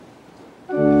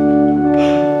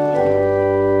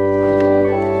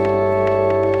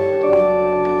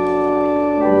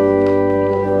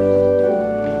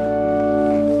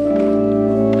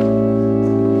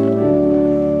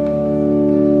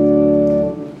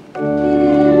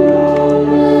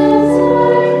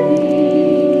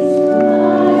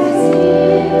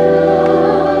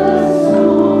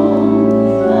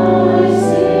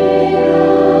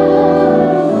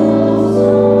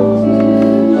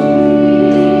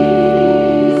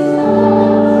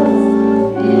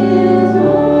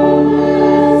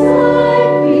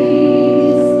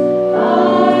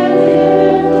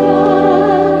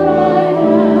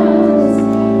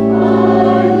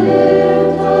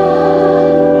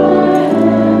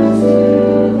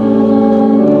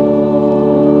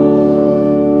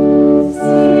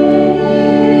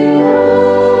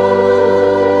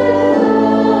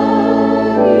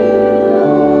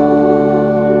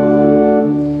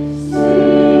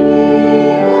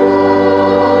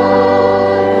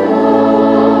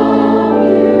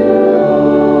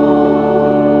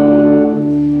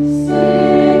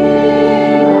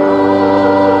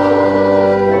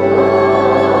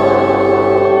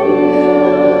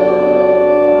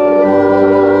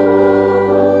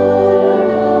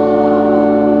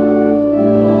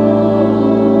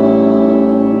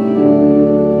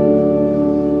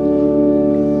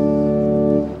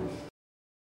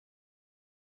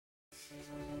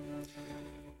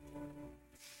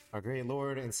Our great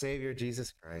Lord and Savior,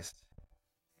 Jesus Christ,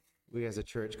 we as a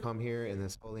church come here in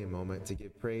this holy moment to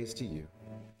give praise to you.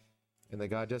 And that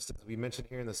God, just as we mentioned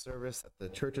here in the service, that the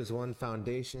church's one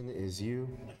foundation is you.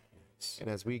 And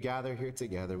as we gather here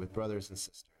together with brothers and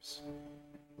sisters,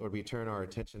 Lord, we turn our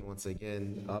attention once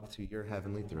again up to your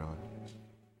heavenly throne.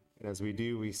 And as we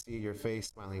do, we see your face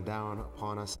smiling down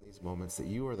upon us in these moments, that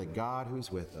you are the God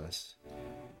who's with us,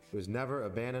 who has never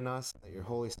abandoned us, that your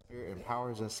Holy Spirit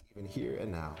empowers us even here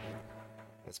and now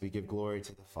as we give glory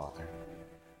to the Father.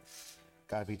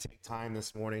 God, we take time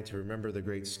this morning to remember the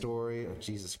great story of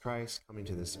Jesus Christ coming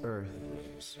to this earth,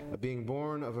 of being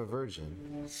born of a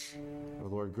virgin,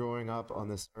 of Lord, growing up on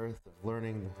this earth, of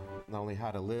learning not only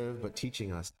how to live, but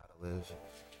teaching us how to live.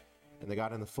 And that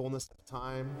God, in the fullness of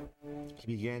time,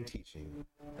 he began teaching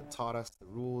and taught us the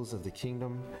rules of the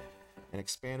kingdom and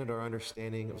expanded our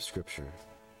understanding of Scripture.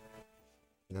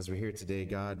 And as we're here today,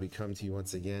 God, we come to you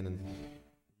once again and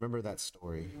remember that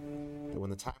story, that when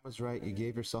the time was right, you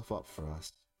gave yourself up for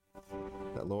us.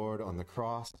 That, Lord, on the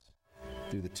cross,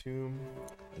 through the tomb,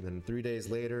 and then 3 days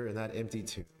later in that empty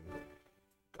tomb,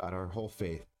 God, our whole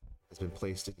faith has been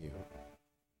placed in you.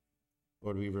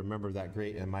 Lord, we remember that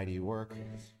great and mighty work,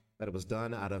 that it was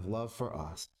done out of love for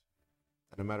us.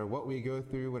 That no matter what we go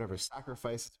through, whatever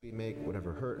sacrifices we make,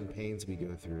 whatever hurt and pains we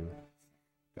go through,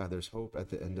 God, there's hope at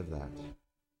the end of that.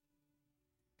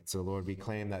 And so, Lord, we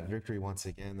claim that victory once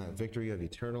again, that victory of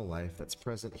eternal life that's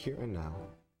present here and now.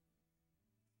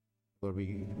 Lord,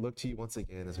 we look to you once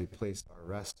again as we place our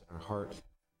rest in our hearts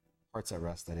at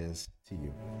rest, that is, to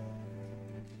you.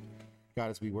 God,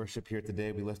 as we worship here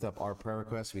today, we lift up our prayer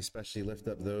requests. We especially lift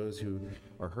up those who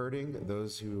are hurting,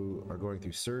 those who are going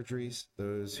through surgeries,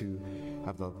 those who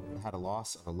have had a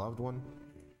loss of a loved one.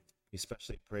 We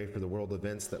especially pray for the world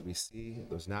events that we see,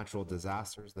 those natural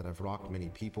disasters that have rocked many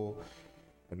people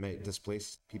and may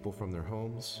displace people from their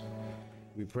homes.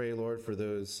 We pray, Lord, for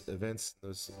those events,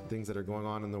 those things that are going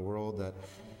on in the world that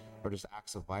are just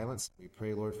acts of violence. We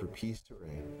pray, Lord, for peace to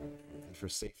reign and for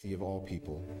safety of all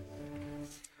people.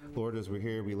 Lord, as we're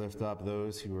here, we lift up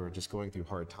those who are just going through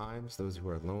hard times, those who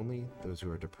are lonely, those who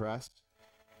are depressed,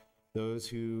 those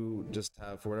who just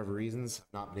have, for whatever reasons, have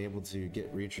not been able to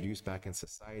get reintroduced back in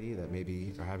society, that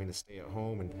maybe are having to stay at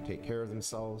home and take care of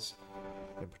themselves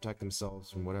and protect themselves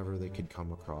from whatever they could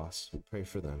come across. We pray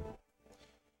for them.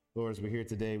 Lord, as we're here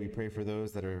today, we pray for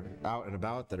those that are out and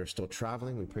about, that are still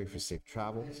traveling. We pray for safe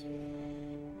travels.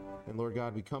 And Lord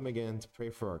God, we come again to pray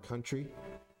for our country,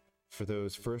 for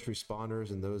those first responders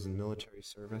and those in military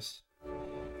service.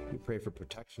 We pray for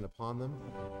protection upon them.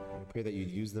 We pray that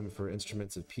you'd use them for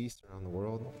instruments of peace around the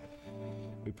world.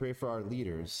 We pray for our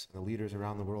leaders and the leaders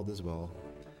around the world as well,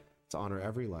 to honor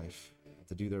every life,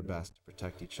 to do their best to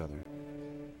protect each other.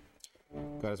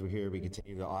 God, as we're here, we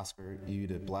continue to ask you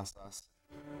to bless us,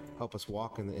 help us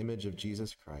walk in the image of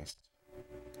Jesus Christ.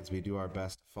 As we do our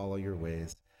best to follow your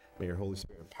ways, may your Holy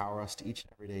Spirit empower us to each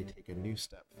and every day take a new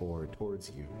step forward towards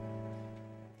you.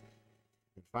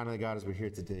 And finally, God, as we're here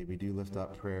today, we do lift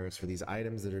up prayers for these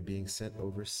items that are being sent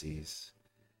overseas.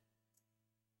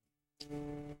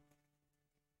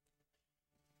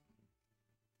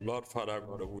 Lord Father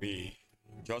God, we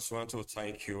just want to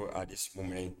thank you at this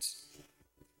moment.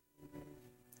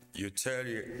 You tell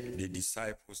the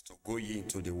disciples to go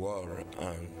into the world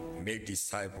and make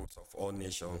disciples of all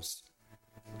nations,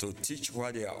 to teach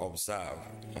what they are observed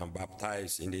and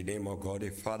baptize in the name of God, the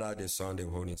Father, the Son, the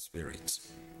Holy Spirit.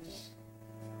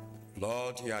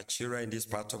 Lord, your children in this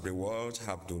part of the world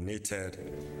have donated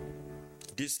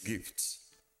these gifts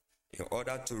in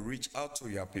order to reach out to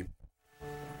your people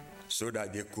so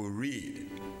that they could read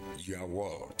your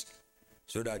word,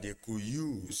 so that they could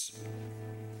use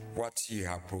what you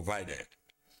have provided.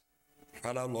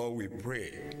 Father, Lord, we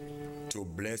pray to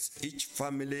bless each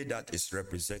family that is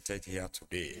represented here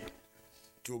today,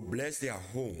 to bless their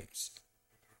homes.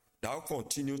 Thou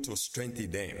continue to strengthen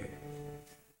them.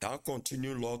 Thou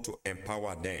continue, Lord, to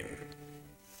empower them,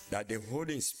 that the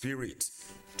Holy Spirit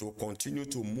to continue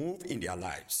to move in their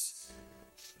lives,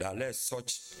 that let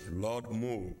such, Lord,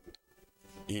 move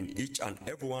in each and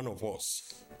every one of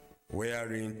us,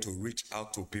 wherein to reach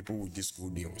out to people with this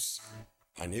good news.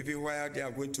 And everywhere they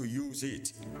are going to use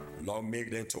it, Lord,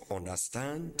 make them to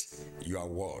understand your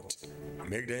word.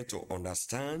 Make them to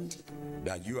understand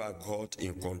that you are God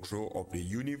in control of the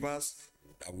universe,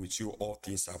 that with you all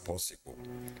things are possible.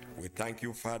 We thank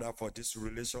you, Father, for this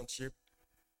relationship.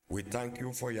 We thank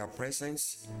you for your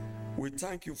presence. We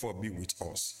thank you for being with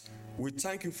us. We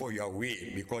thank you for your will,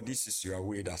 because this is your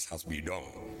will that has been done.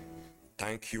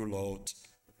 Thank you, Lord.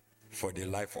 for the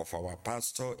life of our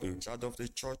pastor in charge of the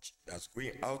church that's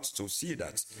going out to see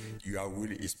that your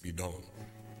will is be done.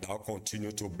 Thou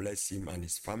continue to bless him and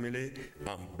his family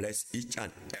and bless each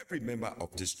and every member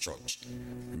of this church.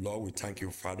 Lord, we thank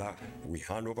you, Father. We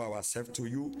hand over ourselves to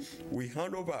you. We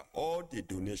hand over all the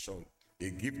donation, the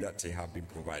gift that they have been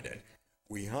provided.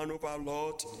 We hand over,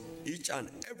 Lord, each and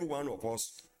every one of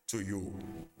us to you,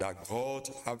 that God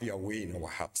have your way in our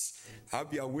hearts.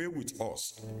 Have your way with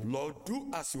us. Lord, do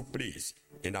as you please.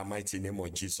 In the mighty name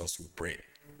of Jesus, we pray.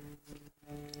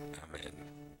 Amen.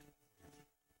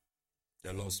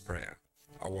 The Lord's Prayer.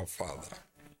 Our Father,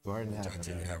 who art in art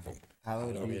in heaven, heaven,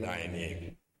 hallowed be thy thy name.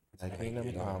 name. Thy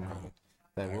kingdom come,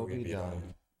 thy will be done,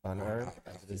 on earth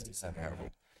as it is in heaven.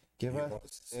 Give us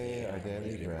this day our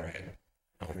daily bread,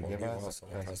 and forgive us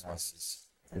our trespasses,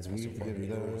 as we forgive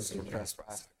those who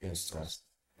trespass against us.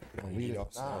 And lead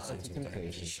us not into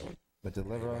temptation, but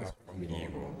deliver us from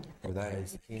evil. For thine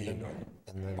is the kingdom,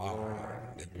 and the glory,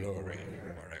 The glory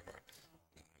forever.